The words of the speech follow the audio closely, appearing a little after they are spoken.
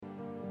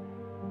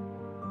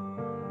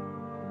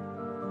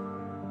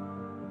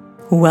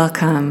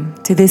Welcome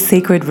to the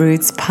Sacred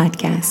Roots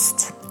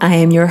podcast. I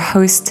am your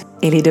host,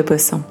 Elie de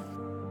Bosson.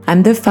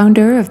 I'm the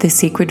founder of the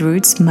Sacred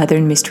Roots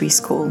Modern Mystery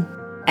School,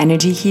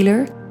 energy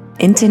healer,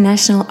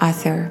 international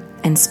author,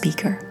 and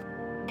speaker.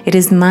 It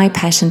is my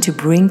passion to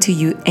bring to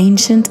you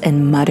ancient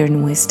and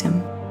modern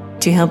wisdom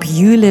to help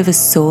you live a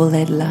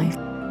soul-led life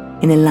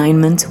in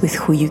alignment with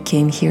who you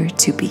came here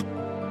to be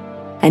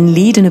and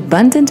lead an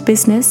abundant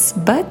business,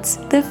 but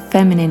the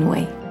feminine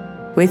way,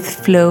 with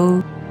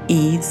flow,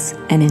 ease,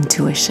 and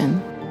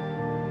intuition.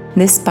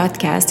 This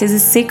podcast is a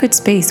sacred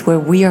space where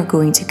we are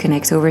going to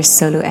connect over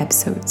solo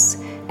episodes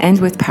and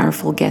with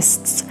powerful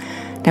guests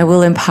that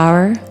will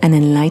empower and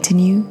enlighten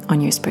you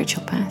on your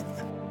spiritual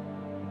path.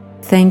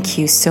 Thank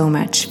you so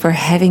much for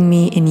having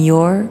me in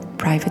your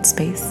private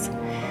space.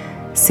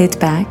 Sit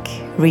back,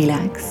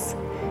 relax,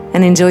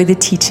 and enjoy the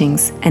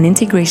teachings and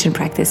integration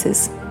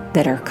practices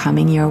that are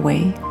coming your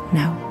way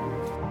now.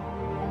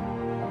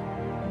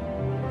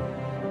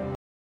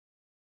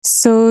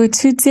 So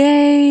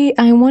today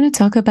I want to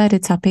talk about a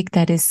topic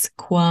that is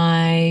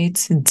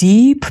quite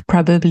deep,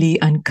 probably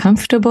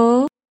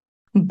uncomfortable,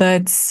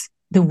 but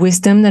the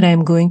wisdom that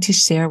I'm going to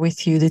share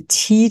with you, the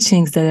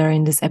teachings that are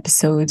in this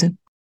episode,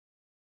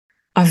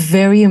 are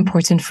very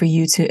important for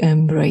you to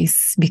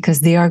embrace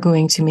because they are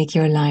going to make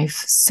your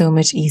life so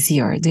much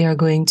easier. They are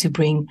going to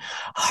bring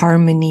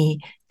harmony,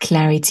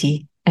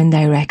 clarity, and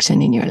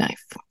direction in your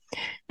life.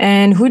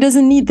 And who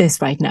doesn't need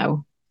this right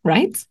now,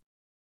 right?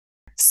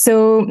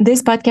 So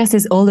this podcast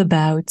is all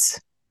about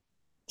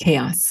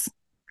chaos,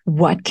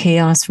 what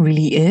chaos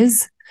really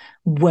is,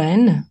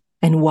 when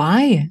and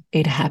why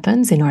it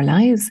happens in our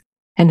lives,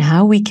 and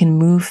how we can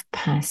move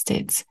past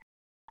it.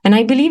 And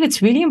I believe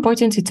it's really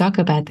important to talk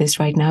about this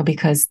right now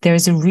because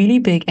there's a really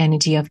big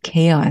energy of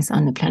chaos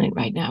on the planet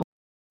right now.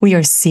 We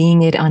are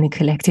seeing it on a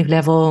collective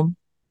level.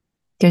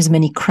 There's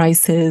many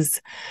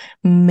crises,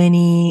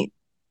 many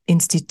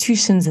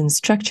institutions and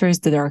structures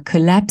that are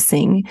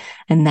collapsing,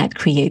 and that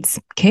creates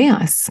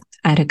chaos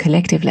at a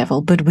collective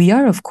level. But we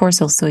are, of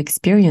course, also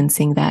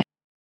experiencing that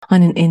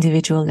on an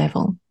individual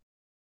level.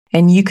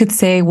 And you could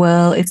say,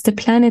 well, it's the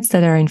planets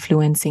that are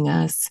influencing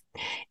us.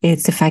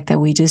 It's the fact that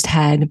we just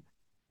had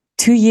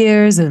 2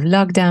 years of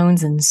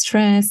lockdowns and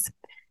stress,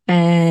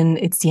 and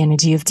it's the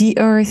energy of the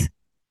earth.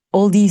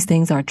 All these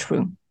things are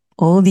true.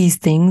 All these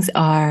things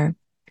are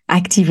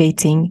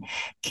activating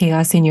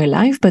chaos in your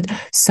life, but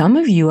some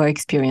of you are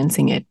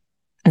experiencing it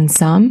and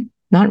some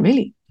not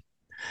really.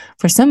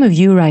 For some of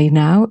you right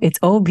now, it's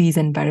all bees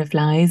and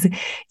butterflies.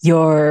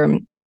 You're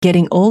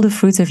getting all the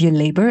fruits of your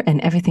labor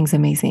and everything's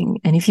amazing.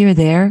 And if you're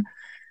there,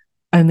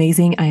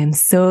 amazing. I am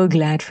so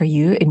glad for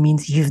you. It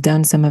means you've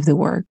done some of the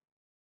work,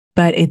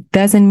 but it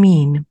doesn't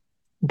mean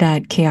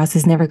that chaos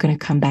is never going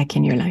to come back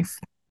in your life.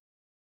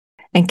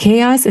 And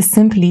chaos is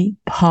simply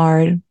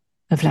part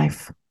of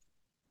life.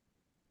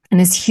 And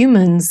as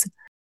humans,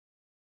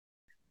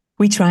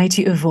 we try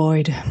to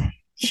avoid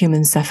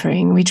human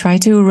suffering. We try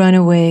to run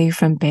away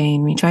from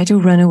pain. We try to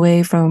run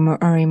away from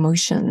our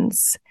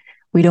emotions.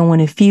 We don't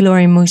want to feel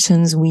our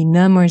emotions. We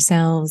numb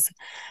ourselves.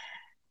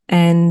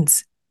 And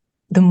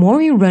the more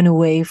we run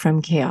away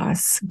from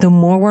chaos, the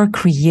more we're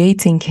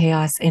creating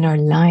chaos in our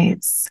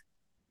lives.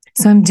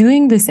 So I'm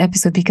doing this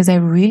episode because I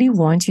really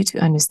want you to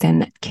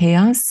understand that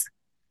chaos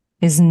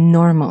is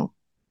normal.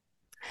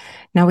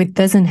 Now, it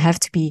doesn't have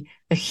to be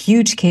a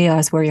huge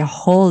chaos where your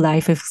whole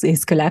life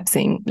is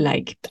collapsing,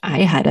 like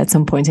I had at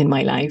some point in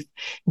my life.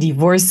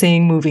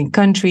 Divorcing, moving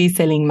countries,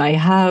 selling my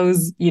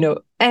house,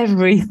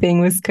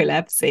 everything was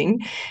collapsing.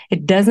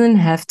 It doesn't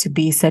have to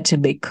be such a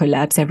big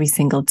collapse every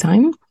single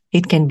time.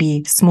 It can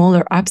be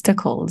smaller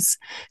obstacles,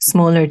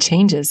 smaller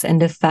changes.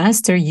 And the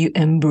faster you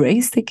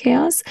embrace the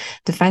chaos,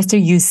 the faster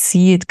you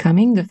see it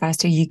coming, the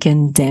faster you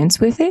can dance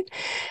with it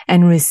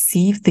and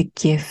receive the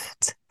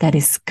gift that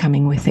is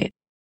coming with it.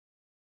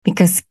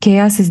 Because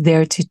chaos is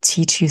there to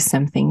teach you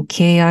something.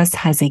 Chaos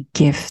has a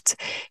gift.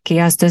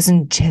 Chaos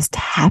doesn't just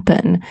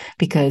happen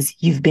because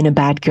you've been a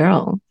bad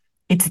girl.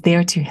 It's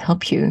there to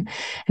help you.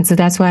 And so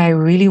that's why I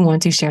really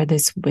want to share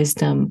this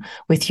wisdom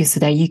with you so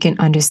that you can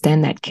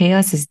understand that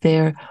chaos is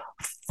there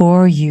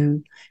for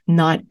you,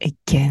 not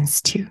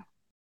against you.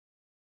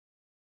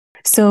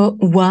 So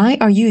why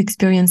are you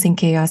experiencing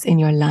chaos in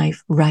your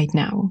life right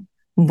now?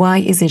 Why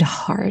is it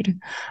hard?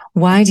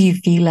 Why do you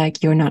feel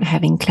like you're not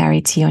having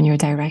clarity on your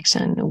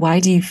direction? Why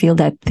do you feel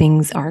that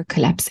things are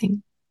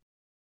collapsing?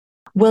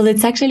 Well,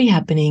 it's actually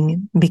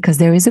happening because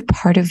there is a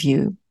part of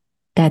you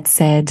that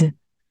said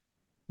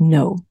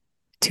no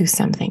to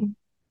something.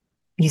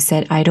 You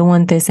said, I don't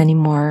want this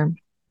anymore.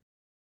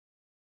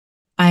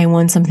 I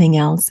want something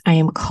else. I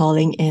am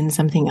calling in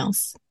something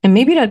else. And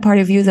maybe that part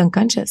of you is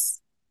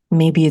unconscious.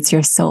 Maybe it's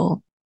your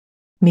soul.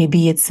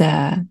 Maybe it's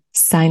a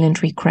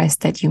silent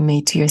request that you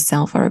made to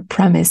yourself or a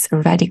promise, a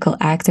radical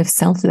act of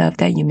self-love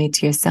that you made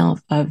to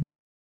yourself of,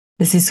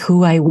 this is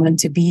who I want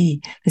to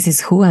be. This is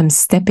who I'm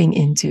stepping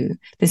into.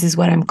 This is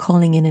what I'm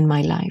calling in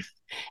my life.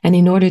 And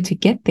in order to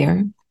get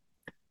there,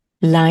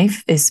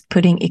 life is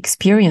putting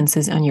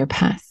experiences on your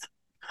path,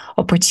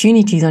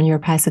 opportunities on your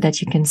path so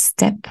that you can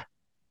step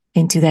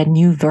into that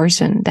new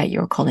version that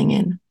you're calling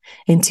in,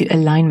 into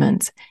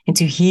alignment,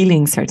 into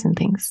healing certain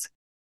things.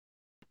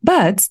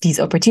 But these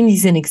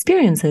opportunities and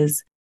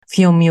experiences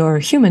from your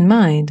human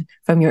mind,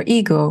 from your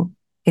ego,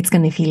 it's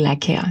going to feel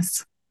like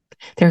chaos.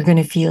 They're going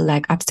to feel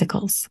like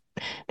obstacles.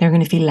 They're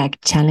going to feel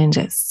like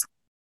challenges.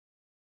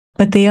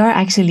 But they are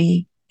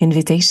actually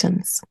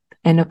invitations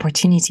and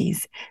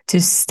opportunities to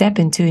step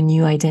into a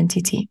new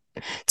identity,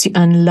 to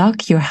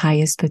unlock your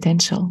highest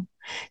potential,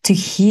 to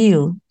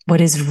heal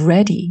what is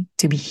ready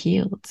to be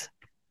healed,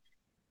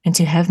 and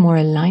to have more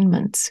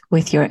alignment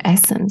with your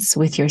essence,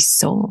 with your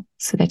soul,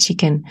 so that you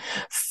can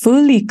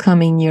fully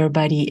come in your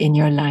body, in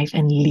your life,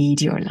 and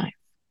lead your life.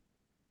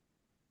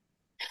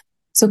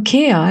 So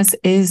chaos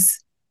is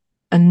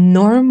a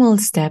normal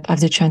step of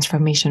the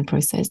transformation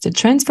process. The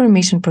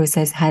transformation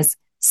process has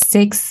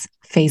 6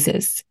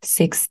 phases,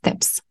 6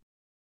 steps.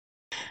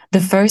 The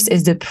first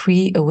is the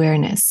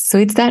pre-awareness. So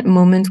it's that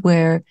moment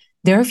where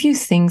there are a few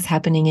things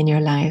happening in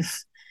your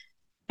life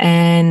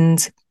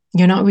and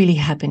you're not really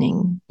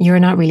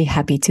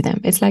happy to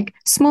them. It's like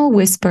small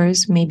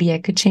whispers. Maybe I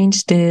could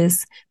change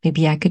this.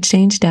 Maybe I could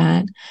change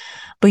that.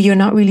 But you're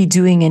not really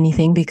doing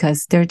anything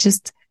because they're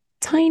just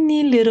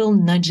tiny little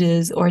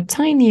nudges or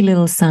tiny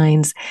little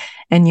signs,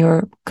 and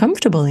you're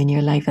comfortable in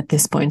your life at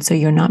this point. So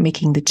you're not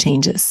making the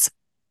changes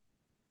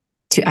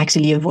to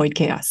actually avoid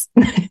chaos.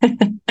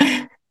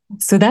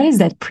 So that is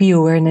that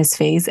pre-awareness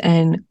phase.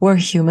 And we're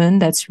human.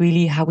 That's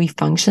really how we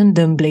function.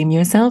 Don't blame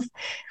yourself.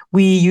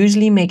 We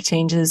usually make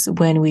changes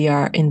when we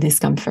are in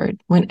discomfort.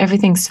 When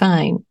everything's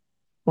fine,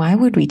 why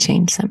would we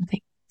change something?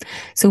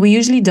 So we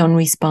usually don't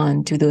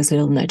respond to those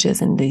little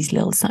nudges and these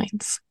little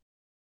signs.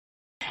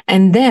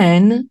 And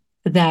then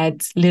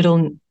that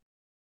little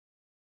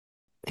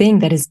thing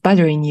that is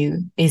bothering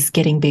you is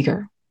getting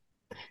bigger.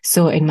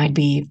 So it might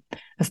be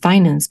a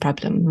finance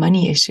problem,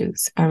 money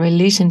issues, a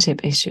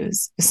relationship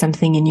issues,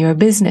 something in your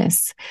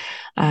business,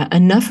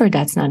 an offer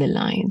that's not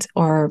aligned,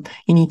 or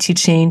you need to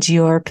change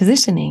your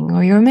positioning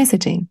or your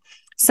messaging,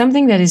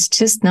 something that is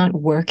just not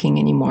working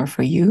anymore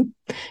for you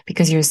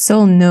because your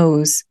soul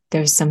knows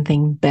there's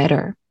something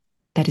better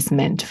that is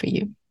meant for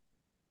you.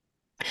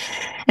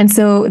 And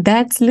so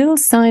that little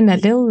sign,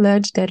 that little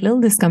nudge, that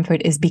little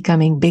discomfort is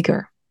becoming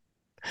bigger,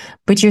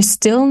 but you're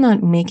still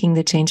not making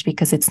the change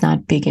because it's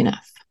not big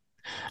enough.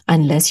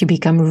 Unless you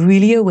become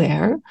really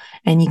aware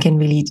and you can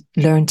really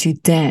learn to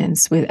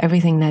dance with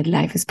everything that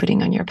life is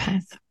putting on your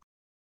path.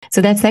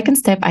 So that second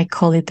step, I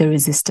call it the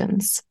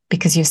resistance,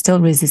 because you're still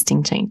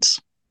resisting change.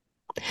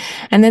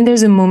 And then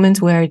there's a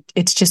moment where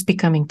it's just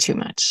becoming too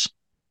much.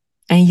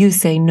 And you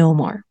say, no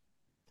more.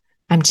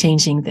 I'm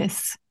changing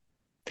this.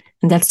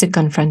 And that's the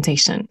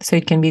confrontation. So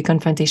it can be a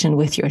confrontation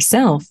with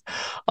yourself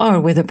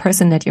or with a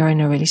person that you're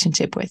in a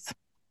relationship with.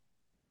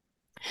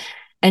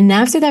 And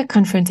after that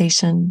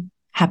confrontation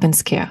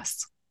happens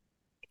chaos.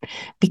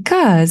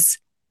 Because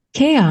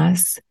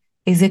chaos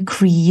is a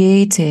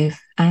creative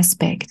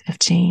aspect of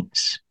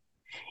change.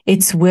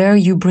 It's where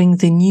you bring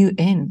the new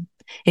in.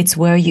 It's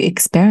where you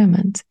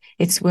experiment.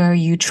 It's where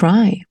you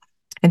try.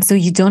 And so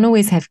you don't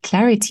always have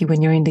clarity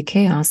when you're in the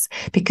chaos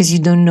because you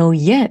don't know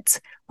yet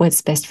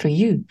what's best for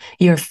you.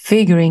 You're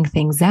figuring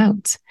things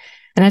out.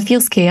 And that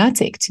feels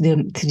chaotic to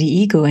the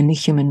ego and the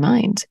human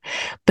mind.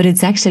 But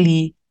it's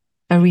actually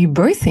a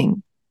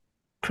rebirthing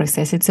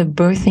process. It's a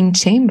birthing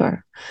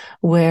chamber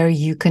where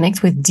you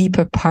connect with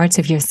deeper parts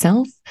of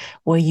yourself,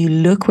 where you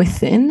look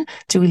within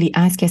to really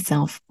ask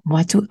yourself,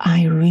 what do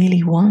I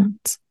really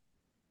want?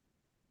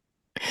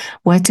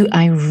 What do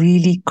I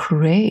really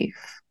crave?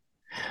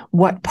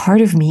 What part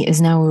of me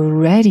is now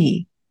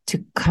ready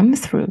to come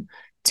through,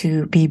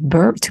 to be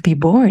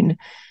born,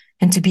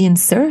 and to be in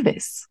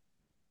service?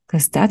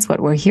 Because that's what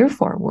we're here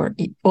for. We're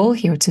all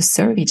here to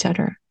serve each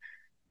other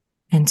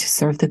and to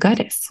serve the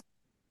goddess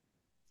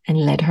and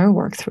let her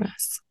work through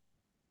us.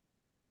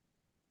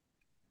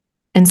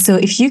 And so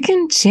if you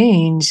can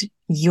change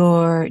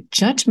your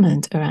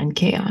judgment around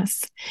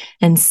chaos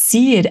and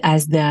see it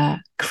as the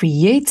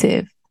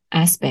creative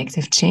aspect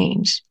of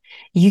change,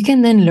 you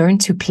can then learn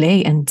to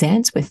play and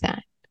dance with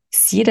that.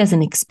 See it as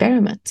an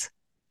experiment.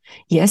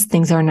 Yes,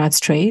 things are not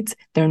straight.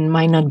 There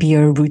might not be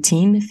a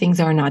routine. Things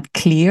are not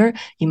clear.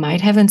 You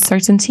might have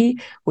uncertainty,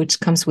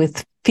 which comes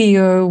with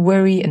fear,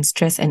 worry, and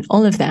stress, and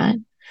all of that.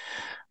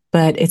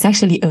 But it's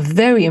actually a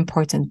very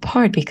important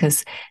part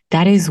because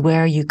that is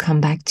where you come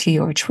back to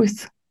your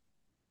truth,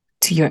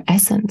 to your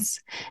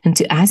essence, and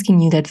to asking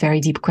you that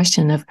very deep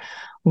question of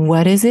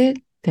what is it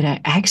that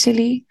I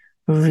actually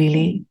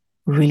really,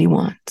 really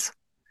want,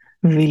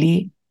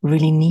 really,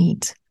 really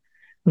need,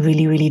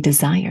 really, really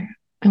desire.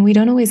 And we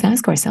don't always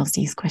ask ourselves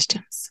these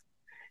questions.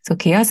 So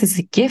chaos is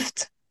a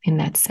gift in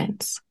that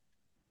sense.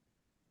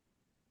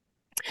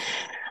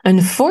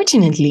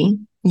 Unfortunately,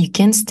 you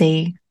can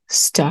stay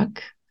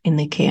stuck in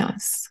the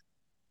chaos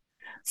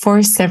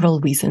for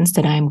several reasons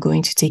that I'm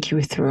going to take you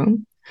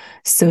through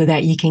so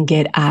that you can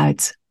get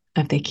out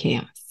of the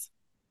chaos.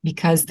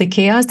 Because the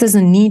chaos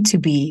doesn't need to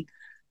be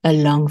a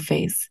long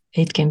phase.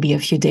 It can be a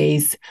few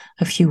days,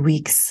 a few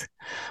weeks,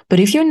 But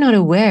if you're not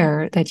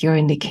aware that you're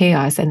in the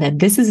chaos and that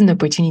this is an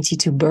opportunity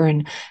to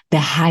burn the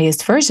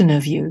highest version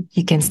of you,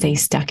 you can stay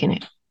stuck in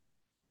it.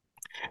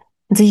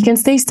 And so you can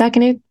stay stuck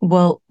in it.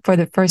 Well, for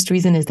the first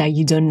reason is that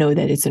you don't know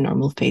that it's a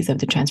normal phase of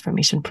the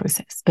transformation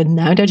process. But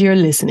now that you're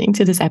listening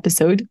to this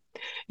episode,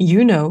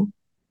 you know,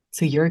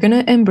 so you're going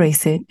to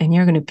embrace it and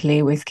you're going to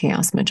play with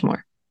chaos much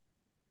more.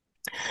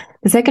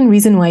 The second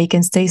reason why you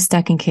can stay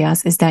stuck in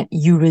chaos is that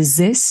you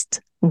resist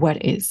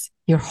what is.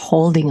 You're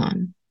holding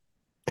on.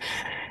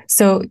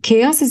 So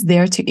chaos is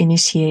there to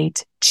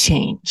initiate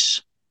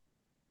change,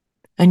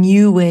 a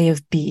new way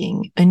of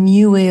being, a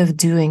new way of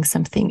doing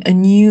something, a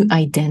new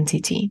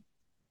identity.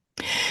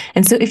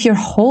 And so if you're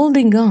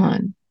holding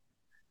on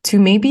to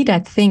maybe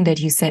that thing that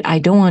you said, I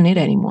don't want it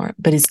anymore,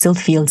 but it still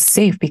feels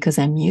safe because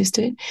I'm used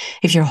to it.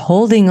 If you're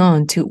holding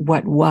on to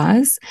what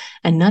was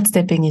and not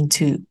stepping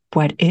into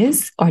what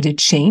is or the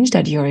change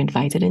that you're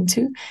invited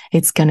into,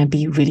 it's going to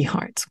be really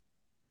hard.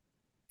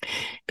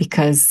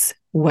 Because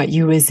what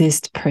you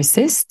resist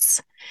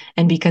persists.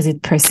 And because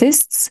it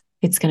persists,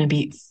 it's going to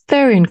be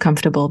very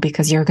uncomfortable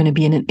because you're going to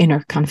be in an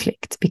inner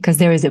conflict because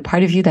there is a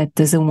part of you that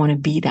doesn't want to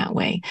be that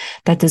way,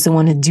 that doesn't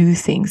want to do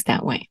things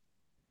that way.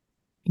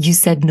 You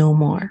said no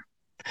more.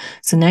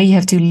 So now you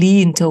have to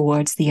lean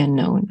towards the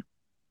unknown.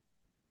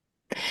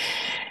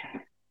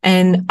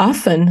 And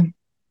often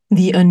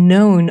the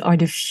unknown or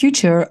the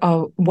future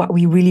of what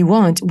we really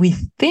want, we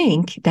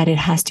think that it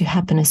has to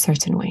happen a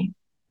certain way.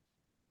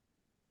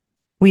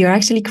 We are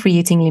actually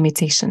creating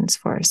limitations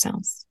for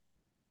ourselves.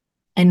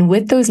 And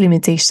with those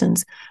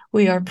limitations,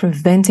 we are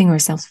preventing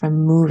ourselves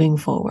from moving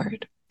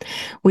forward.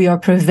 We are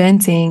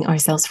preventing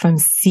ourselves from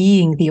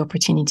seeing the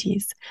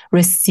opportunities,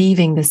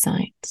 receiving the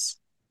signs.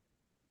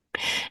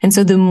 And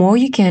so the more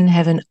you can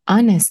have an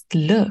honest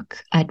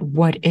look at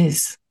what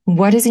is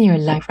in your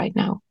life right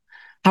now?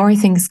 How are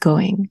things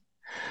going?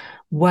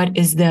 What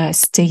is the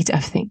state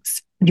of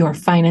things? Your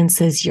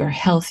finances, your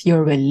health,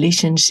 your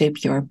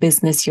relationship, your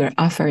business, your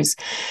offers.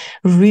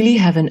 Really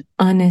have an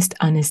honest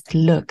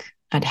look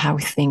at how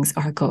things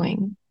are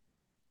going.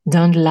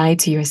 Don't lie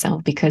to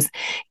yourself because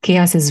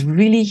chaos is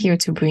really here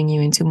to bring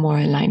you into more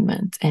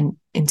alignment and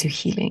into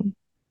healing.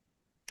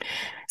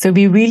 So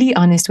be really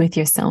honest with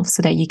yourself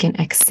so that you can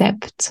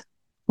accept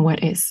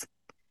what is.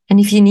 And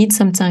if you need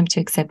some time to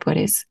accept what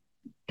is,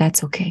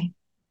 that's okay.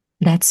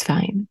 That's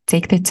fine.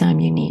 Take the time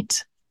you need,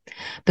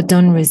 but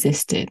don't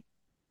resist it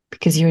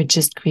because you're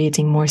just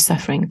creating more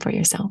suffering for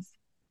yourself.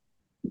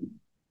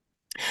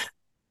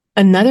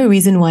 Another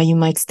reason why you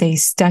might stay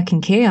stuck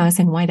in chaos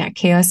and why that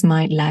chaos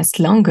might last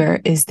longer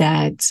is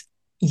that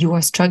you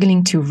are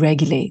struggling to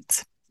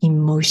regulate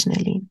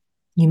emotionally.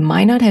 You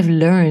might not have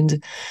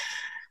learned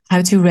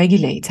how to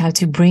regulate, how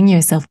to bring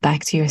yourself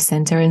back to your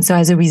center. And so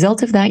as a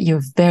result of that,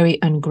 you're very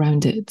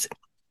ungrounded.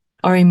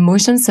 Our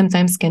emotions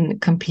sometimes can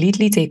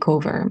completely take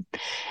over.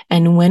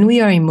 And when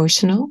we are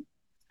emotional,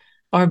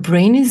 our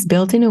brain is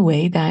built in a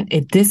way that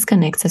it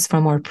disconnects us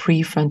from our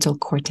prefrontal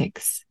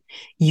cortex.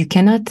 You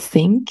cannot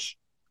think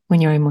when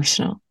you're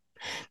emotional.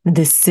 The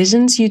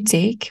decisions you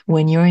take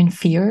when you're in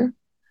fear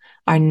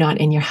are not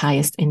in your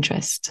highest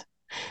interest.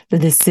 The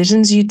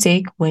decisions you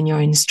take when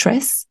you're in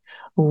stress,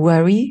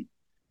 worry,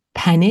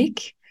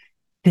 panic,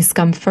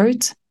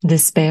 discomfort,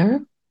 despair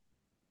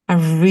are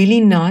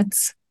really not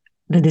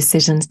the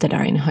decisions that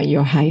are in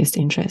your highest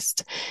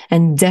interest,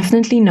 and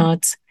definitely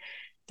not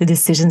the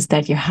decisions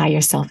that your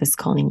higher self is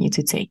calling you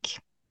to take.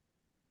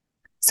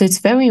 So it's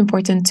very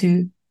important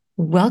to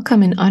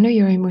welcome and honor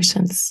your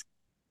emotions.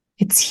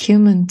 It's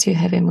human to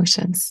have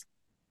emotions.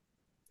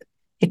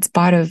 It's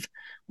part of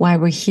why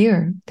we're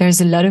here.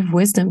 There's a lot of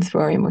wisdom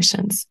through our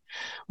emotions.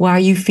 Why are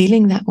you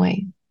feeling that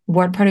way?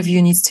 What part of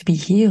you needs to be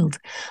healed?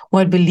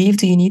 What belief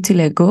do you need to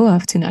let go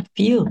of to not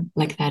feel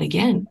like that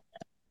again?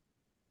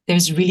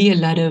 There's really a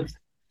lot of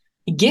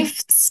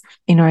gifts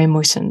in our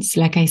emotions.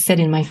 Like I said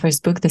in my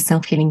first book, The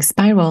Self-Healing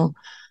Spiral,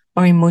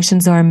 our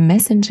emotions are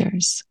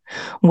messengers.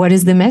 What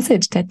is the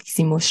message that these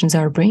emotions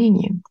are bringing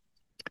you?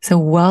 So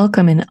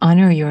welcome and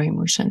honor your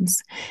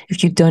emotions.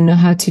 If you don't know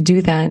how to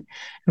do that,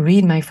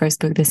 read my first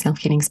book, The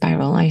Self-Healing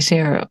Spiral. I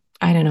share,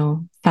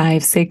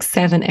 5, 6,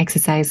 7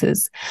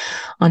 exercises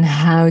on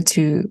how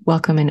to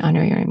welcome and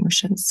honor your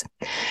emotions.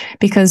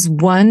 Because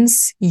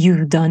once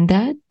you've done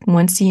that,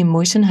 once the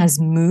emotion has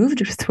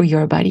moved through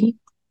your body,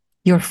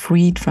 you're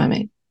freed from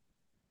it.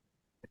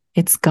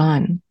 It's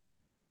gone.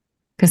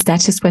 Because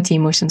that's just what the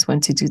emotions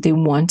want to do. They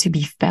want to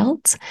be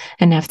felt.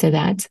 And after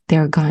that,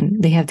 they're gone.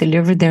 They have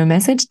delivered their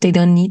message. They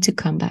don't need to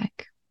come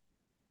back.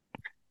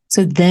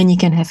 So then you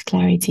can have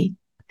clarity.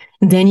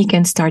 Then you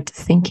can start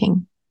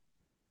thinking.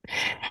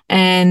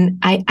 And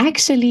I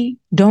actually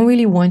don't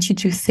really want you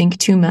to think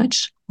too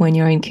much when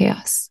you're in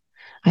chaos.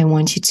 I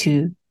want you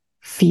to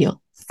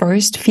feel.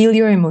 First, feel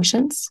your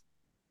emotions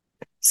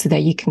so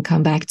that you can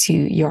come back to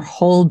your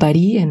whole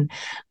body and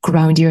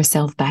ground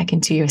yourself back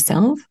into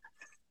yourself.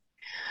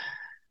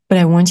 But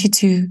I want you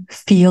to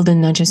feel the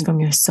nudges from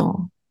your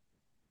soul.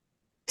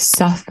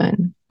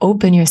 Soften,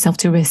 open yourself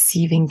to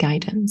receiving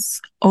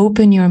guidance.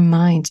 Open your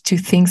mind to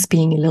things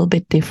being a little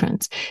bit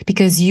different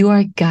because you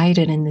are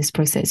guided in this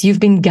process. You've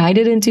been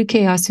guided into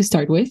chaos to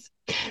start with,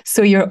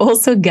 so you're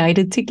also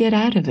guided to get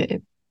out of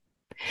it.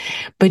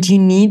 But you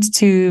need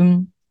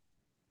to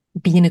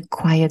be in a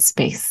quiet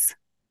space,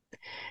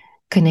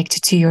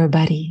 connected to your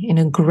body, in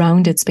a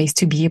grounded space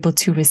to be able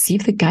to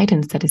receive the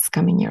guidance that is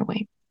coming your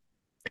way.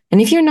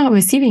 And if you're not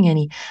receiving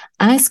any,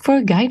 ask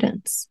for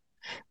guidance.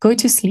 Go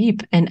to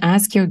sleep and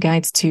ask your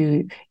guides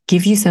to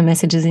give you some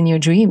messages in your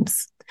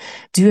dreams.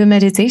 Do a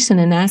meditation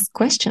and ask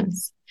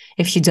questions.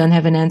 If you don't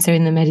have an answer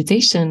in the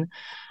meditation,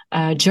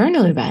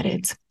 journal about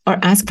it or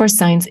ask for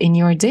signs in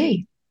your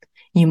day.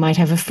 You might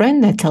have a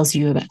friend that tells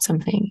you about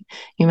something.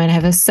 You might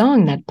have a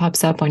song that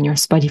pops up on your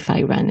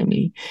Spotify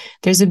randomly.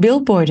 There's a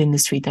billboard in the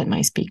street that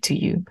might speak to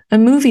you. A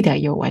movie that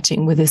you're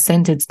watching with a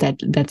sentence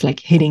that's like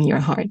hitting your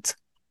heart.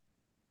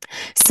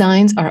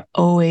 Signs are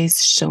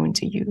always shown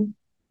to you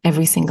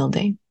every single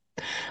day.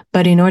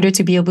 But in order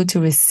to be able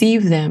to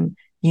receive them,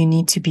 you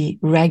need to be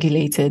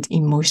regulated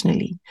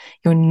emotionally.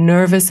 Your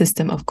nervous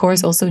system, of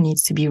course, also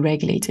needs to be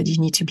regulated. You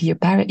need to be in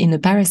a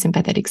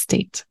parasympathetic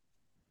state.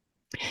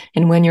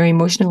 And when you're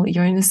emotional,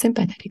 you're in a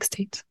sympathetic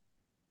state.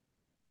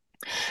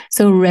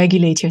 So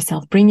regulate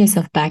yourself, bring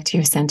yourself back to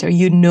your center.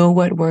 You know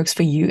what works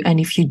for you. And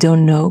if you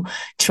don't know,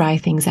 try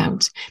things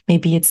out.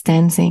 Maybe it's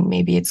dancing,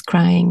 maybe it's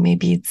crying,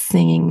 maybe it's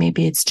singing,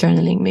 maybe it's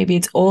journaling, maybe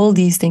it's all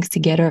these things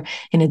together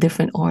in a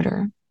different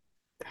order.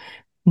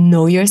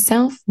 Know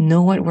yourself,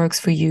 know what works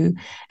for you,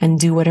 and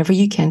do whatever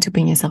you can to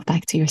bring yourself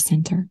back to your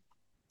center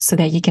so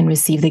that you can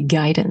receive the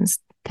guidance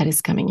that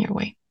is coming your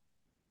way.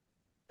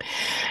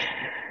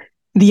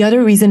 The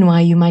other reason why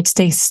you might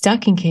stay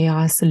stuck in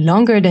chaos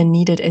longer than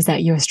needed is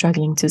that you're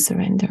struggling to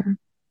surrender.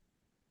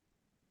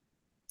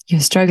 You're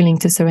struggling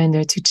to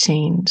surrender to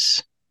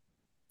change,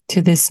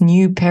 to this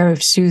new pair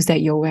of shoes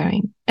that you're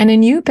wearing. And a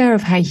new pair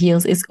of high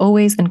heels is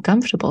always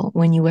uncomfortable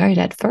when you wear it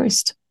at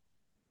first.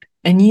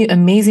 A new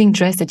amazing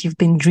dress that you've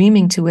been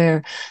dreaming to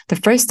wear, the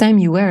first time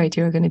you wear it,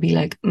 you're going to be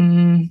like,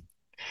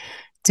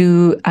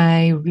 do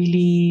I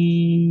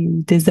really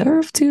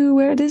deserve to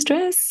wear this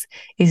dress?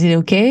 Is it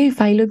okay if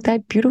I look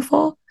that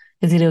beautiful?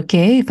 Is it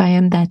okay if I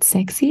am that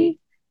sexy?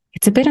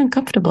 It's a bit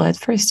uncomfortable at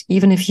first,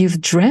 even if you've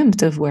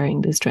dreamt of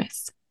wearing this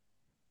dress.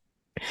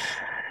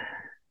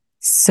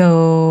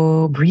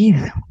 So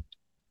breathe,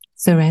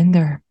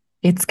 surrender.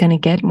 It's going to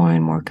get more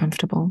and more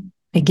comfortable.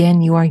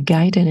 Again, you are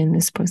guided in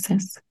this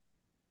process.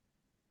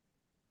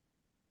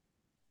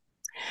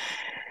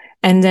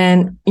 And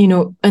then,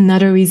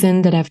 another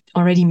reason that I've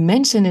already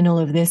mentioned in all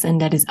of this,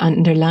 and that is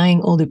underlying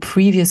all the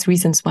previous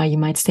reasons why you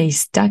might stay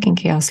stuck in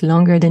chaos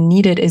longer than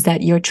needed, is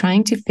that you're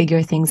trying to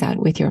figure things out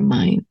with your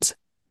mind,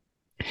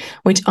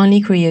 which only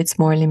creates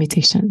more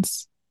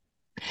limitations.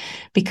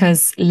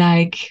 Because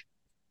like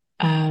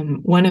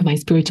one of my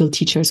spiritual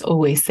teachers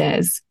always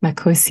says,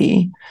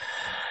 Makosi,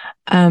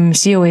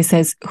 she always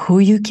says, who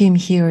you came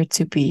here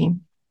to be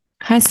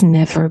has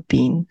never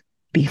been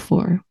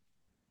before.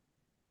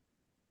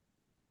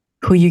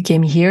 Who you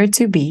came here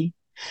to be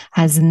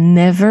has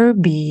never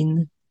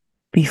been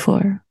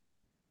before.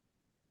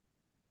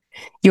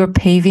 You're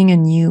paving a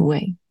new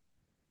way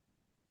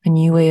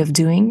of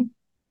doing,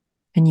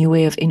 a new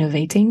way of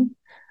innovating,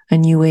 a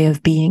new way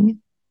of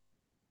being.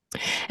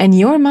 And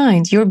your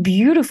mind, your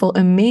beautiful,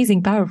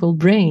 amazing, powerful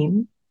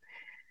brain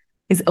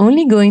is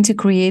only going to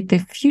create the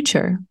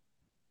future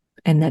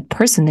and that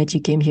person that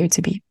you came here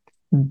to be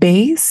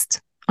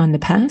based on the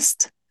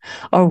past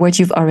or what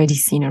you've already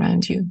seen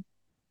around you.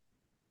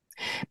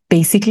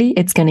 Basically,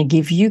 it's going to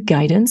give you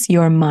guidance.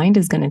 Your mind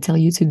is going to tell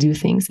you to do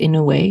things in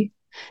a way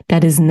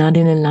that is not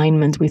in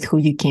alignment with who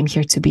you came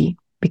here to be,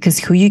 because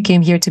who you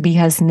came here to be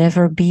has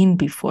never been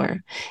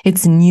before.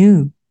 It's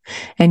new.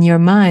 And your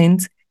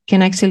mind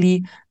can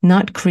actually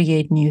not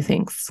create new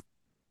things.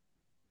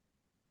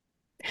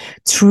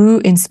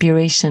 True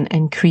inspiration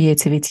and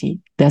creativity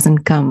doesn't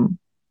come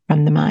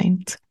from the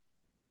mind.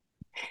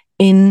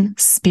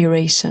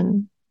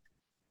 Inspiration,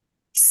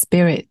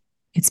 spirit.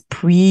 It's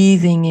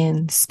breathing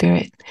in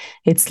spirit.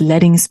 It's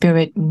letting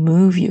spirit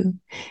move you.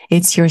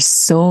 It's your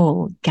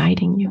soul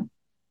guiding you.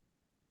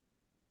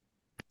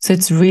 So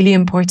it's really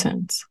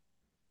important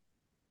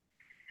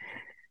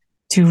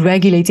to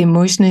regulate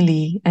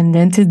emotionally and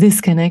then to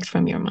disconnect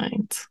from your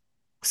mind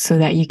so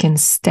that you can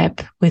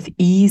step with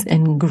ease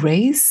and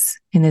grace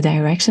in the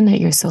direction that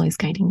your soul is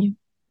guiding you.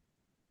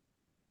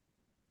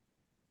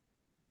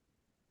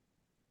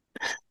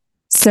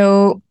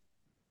 So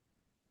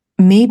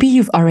maybe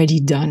you've already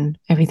done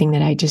everything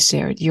that I just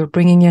shared. You're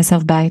bringing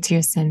yourself back to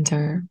your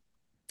center.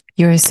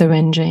 You're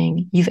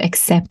surrendering. You've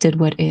accepted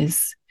what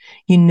is.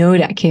 You know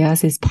that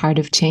chaos is part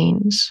of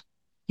change.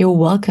 You're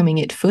welcoming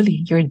it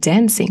fully. You're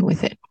dancing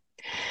with it.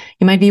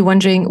 You might be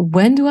wondering,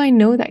 when do I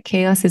know that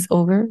chaos is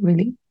over,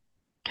 really?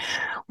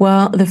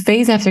 Well, the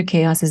phase after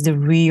chaos is the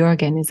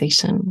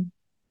reorganization.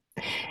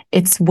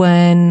 It's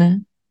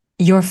when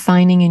you're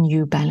finding a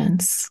new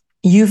balance.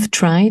 You've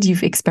tried,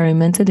 you've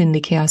experimented in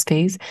the chaos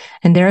phase,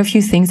 and there are a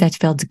few things that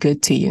felt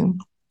good to you.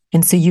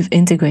 And so you've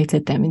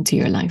integrated them into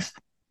your life.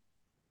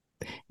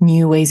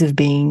 New ways of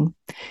being,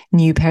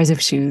 new pairs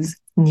of shoes,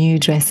 new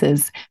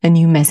dresses, a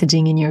new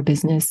messaging in your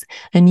business,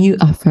 a new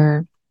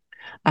offer,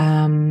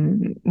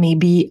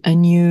 maybe a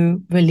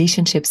new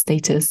relationship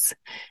status,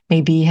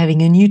 maybe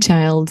having a new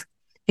child.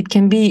 It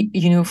can be,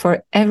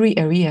 for every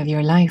area of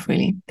your life,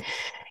 really.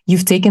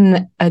 You've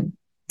taken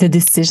the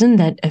decision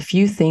that a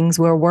few things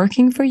were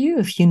working for you,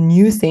 a few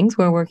new things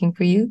were working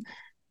for you,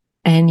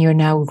 and you're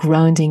now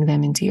grounding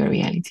them into your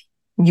reality.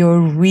 You're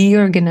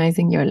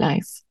reorganizing your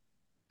life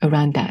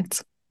around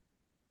that.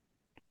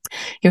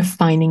 You're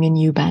finding a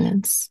new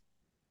balance.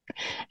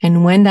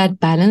 And when that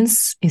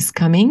balance is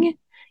coming,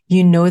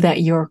 you know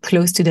that you're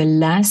close to the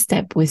last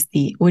step,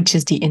 which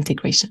is the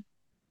integration.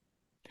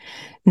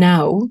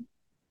 Now,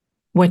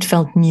 what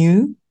felt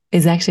new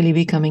is actually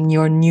becoming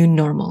your new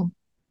normal.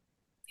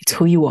 It's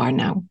who you are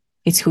now.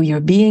 It's who you're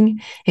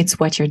being. It's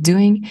what you're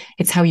doing.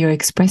 It's how you're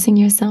expressing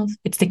yourself.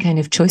 It's the kind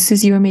of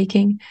choices you're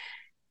making.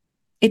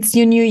 It's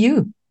your new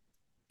you.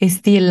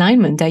 It's the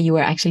alignment that you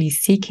were actually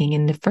seeking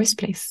in the first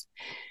place.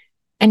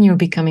 And you're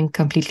becoming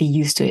completely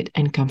used to it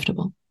and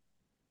comfortable.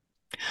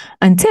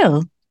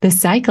 Until the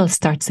cycle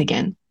starts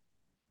again.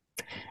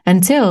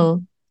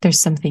 Until there's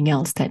something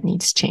else that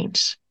needs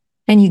change.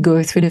 And you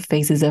go through the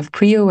phases of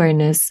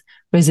pre-awareness,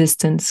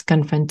 resistance,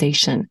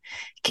 confrontation,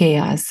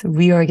 chaos,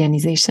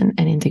 reorganization,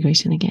 and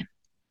integration again.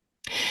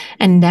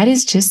 And that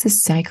is just a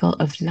cycle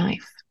of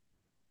life.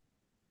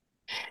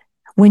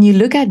 When you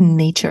look at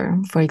nature,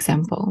 for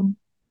example,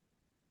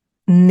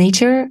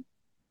 nature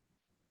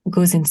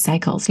goes in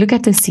cycles. Look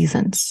at the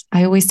seasons.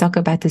 I always talk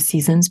about the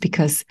seasons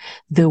because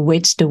the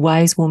witch, the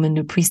wise woman,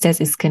 the priestess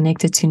is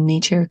connected to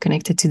nature,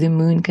 connected to the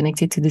moon,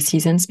 connected to the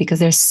seasons, because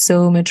there's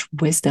so much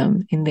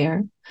wisdom in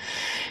there.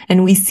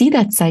 And we see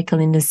that cycle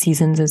in the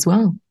seasons as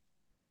well.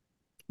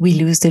 We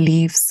lose the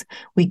leaves.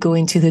 We go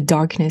into the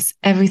darkness.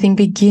 Everything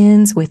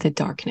begins with the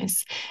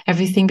darkness.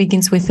 Everything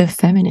begins with the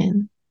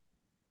feminine.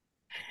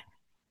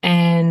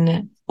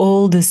 And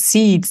all the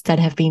seeds that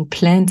have been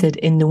planted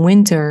in the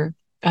winter,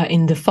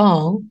 in the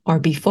fall or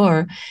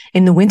before,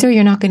 in the winter,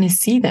 you're not going to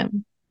see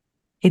them.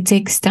 It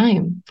takes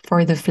time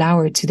for the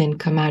flower to then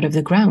come out of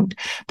the ground.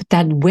 But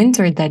that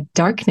winter, that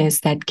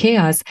darkness, that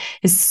chaos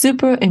is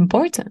super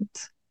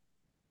important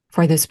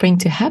for the spring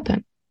to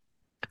happen,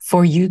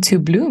 for you to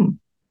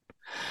bloom,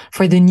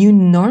 for the new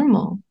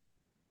normal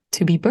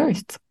to be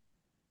birthed.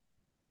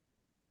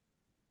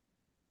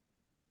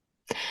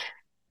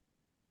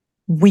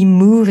 We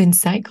move in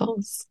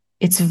cycles.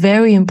 It's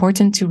very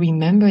important to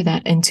remember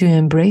that and to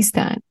embrace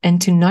that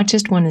and to not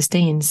just want to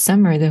stay in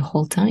summer the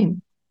whole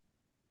time.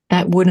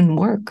 That wouldn't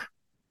work.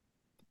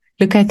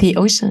 Look at the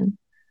ocean.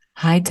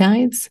 High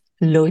tides,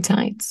 low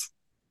tides.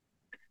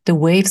 The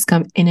waves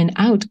come in and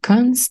out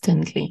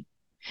constantly.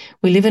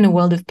 We live in a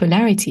world of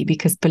polarity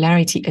because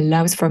polarity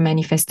allows for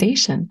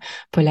manifestation.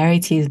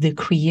 Polarity is the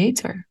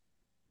creator.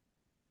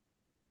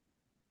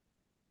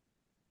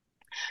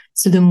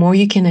 So the more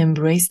you can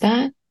embrace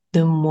that,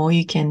 the more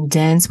you can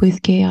dance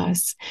with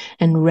chaos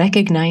and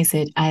recognize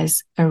it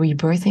as a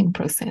rebirthing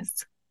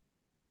process.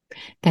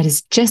 That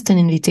is just an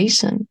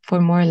invitation for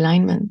more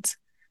alignment,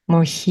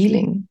 more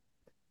healing.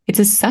 It's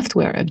a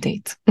software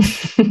update.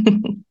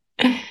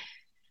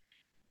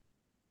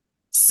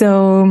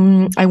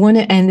 So I want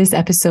to end this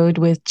episode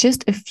with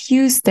just a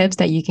few steps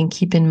that you can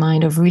keep in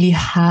mind of really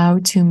how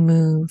to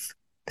move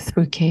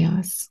through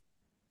chaos.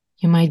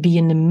 You might be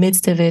in the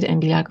midst of it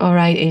and be like, all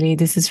right, Eilidh,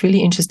 this is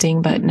really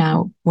interesting, but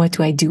now what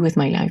do I do with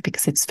my life?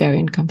 Because it's very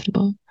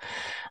uncomfortable.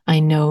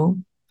 I know,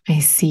 I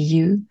see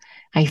you,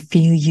 I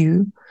feel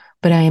you,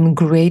 but I am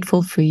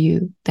grateful for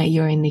you that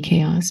you're in the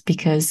chaos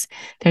because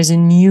there's a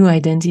new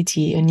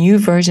identity, a new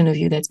version of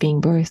you that's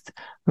being birthed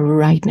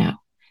right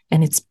now.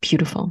 And it's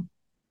beautiful.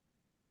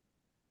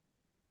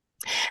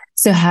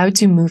 So how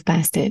to move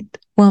past it?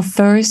 Well,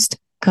 first,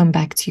 come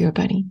back to your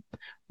body.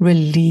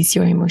 Release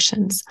your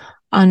emotions.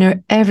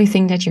 Honor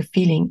everything that you're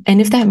feeling.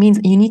 And if that means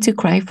you need to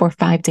cry for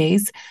 5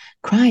 days,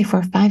 cry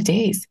for 5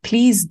 days.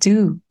 Please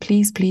do.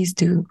 Please, please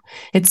do.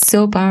 It's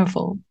so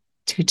powerful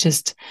to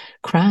just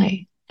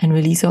cry and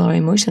release all our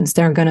emotions.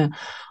 They're going to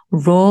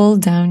roll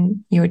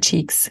down your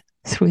cheeks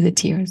through the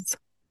tears.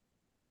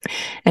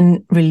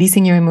 And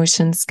releasing your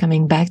emotions,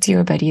 coming back to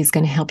your body is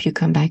going to help you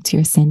come back to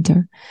your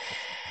center.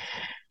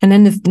 And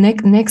then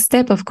the next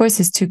step, of course,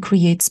 is to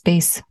create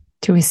space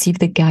to receive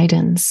the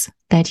guidance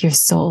that your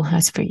soul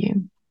has for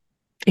you.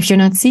 If you're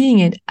not seeing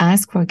it,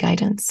 ask for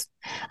guidance.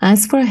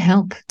 Ask for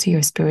help to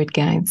your spirit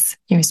guides,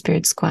 your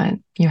spirit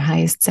squad, your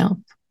highest self,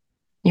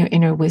 your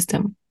inner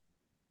wisdom.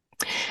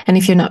 And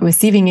if you're not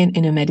receiving it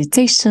in a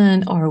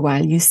meditation or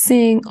while you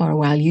sing or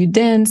while you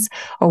dance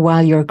or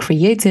while you're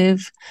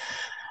creative,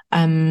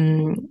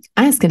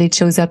 ask that it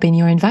shows up in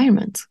your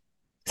environment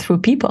through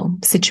people,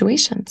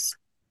 situations.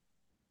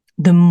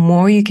 The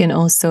more you can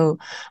also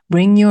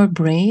bring your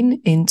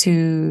brain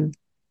into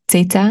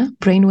theta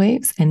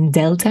brainwaves and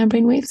delta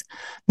brainwaves,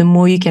 the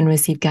more you can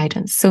receive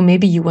guidance. So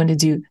maybe you want to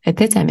do a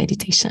theta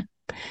meditation.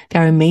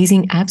 There are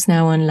amazing apps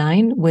now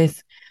online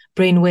with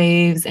brain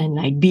waves and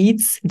like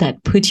beats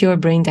that put your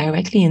brain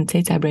directly in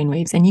theta brain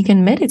waves. And you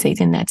can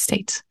meditate in that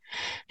state.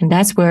 And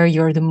that's where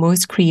you're the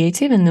most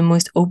creative and the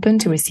most open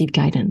to receive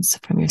guidance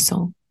from your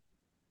soul.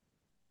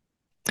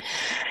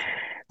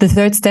 The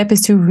third step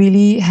is to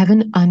really have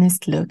an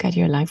honest look at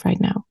your life right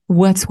now.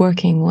 What's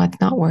working? What's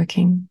not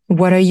working?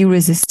 What are you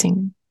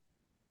resisting?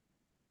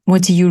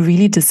 What do you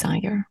really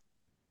desire?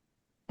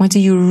 What do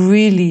you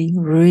really,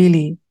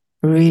 really,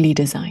 really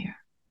desire?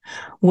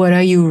 What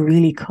are you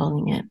really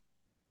calling in?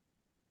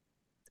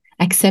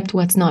 Accept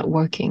what's not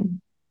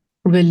working.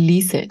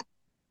 Release it.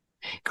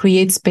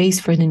 Create space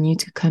for the new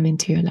to come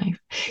into your life.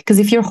 Because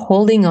if you're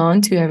holding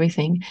on to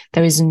everything,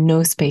 there is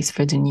no space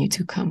for the new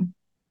to come.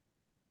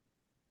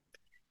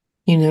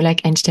 You know,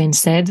 like Einstein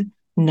said,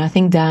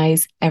 nothing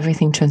dies,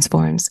 everything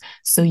transforms.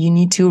 So you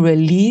need to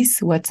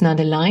release what's not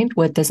aligned,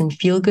 what doesn't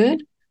feel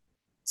good,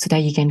 so that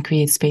you can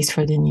create space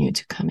for the new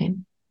to come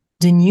in.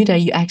 The new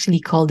that you actually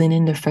called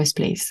in the first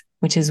place,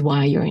 which is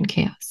why you're in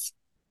chaos.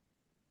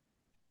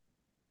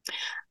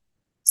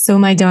 So,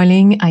 my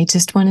darling, I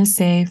just want to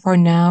say for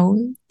now,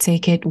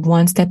 take it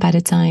one step at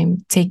a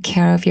time. Take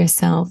care of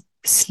yourself,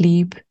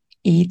 sleep,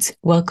 eat,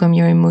 welcome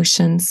your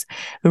emotions,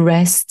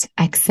 rest,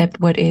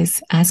 accept what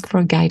is, ask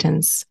for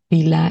guidance,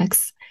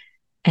 relax,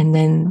 and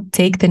then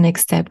take the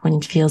next step when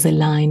it feels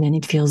aligned and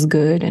it feels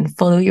good, and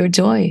follow your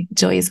joy.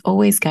 Joy is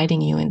always guiding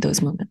you in those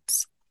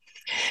moments.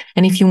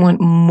 And if you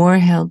want more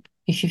help,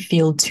 if you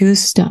feel too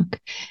stuck,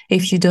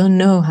 if you don't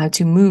know how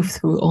to move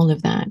through all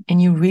of that,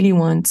 and you really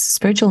want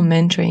spiritual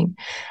mentoring,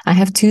 I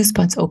have 2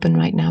 spots open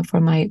right now for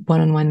my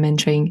one-on-one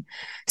mentoring,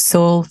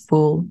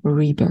 Soulful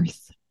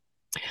Rebirth.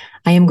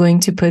 I am going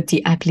to put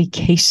the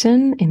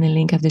application in the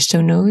link of the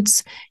show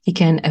notes. You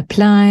can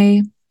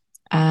apply.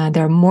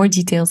 There are more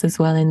details as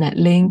well in that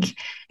link.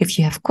 If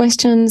you have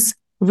questions,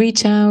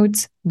 reach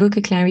out, book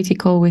a clarity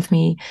call with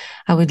me.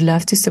 I would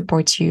love to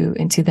support you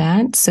into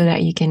that so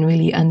that you can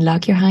really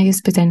unlock your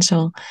highest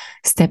potential,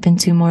 step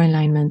into more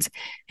alignment,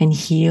 and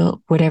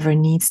heal whatever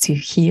needs to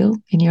heal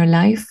in your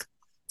life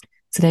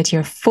so that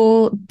your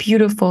full,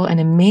 beautiful, and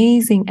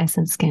amazing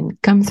essence can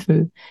come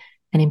through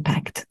and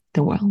impact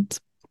the world.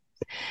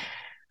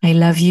 I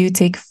love you.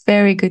 Take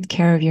very good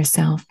care of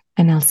yourself,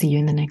 and I'll see you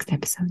in the next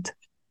episode.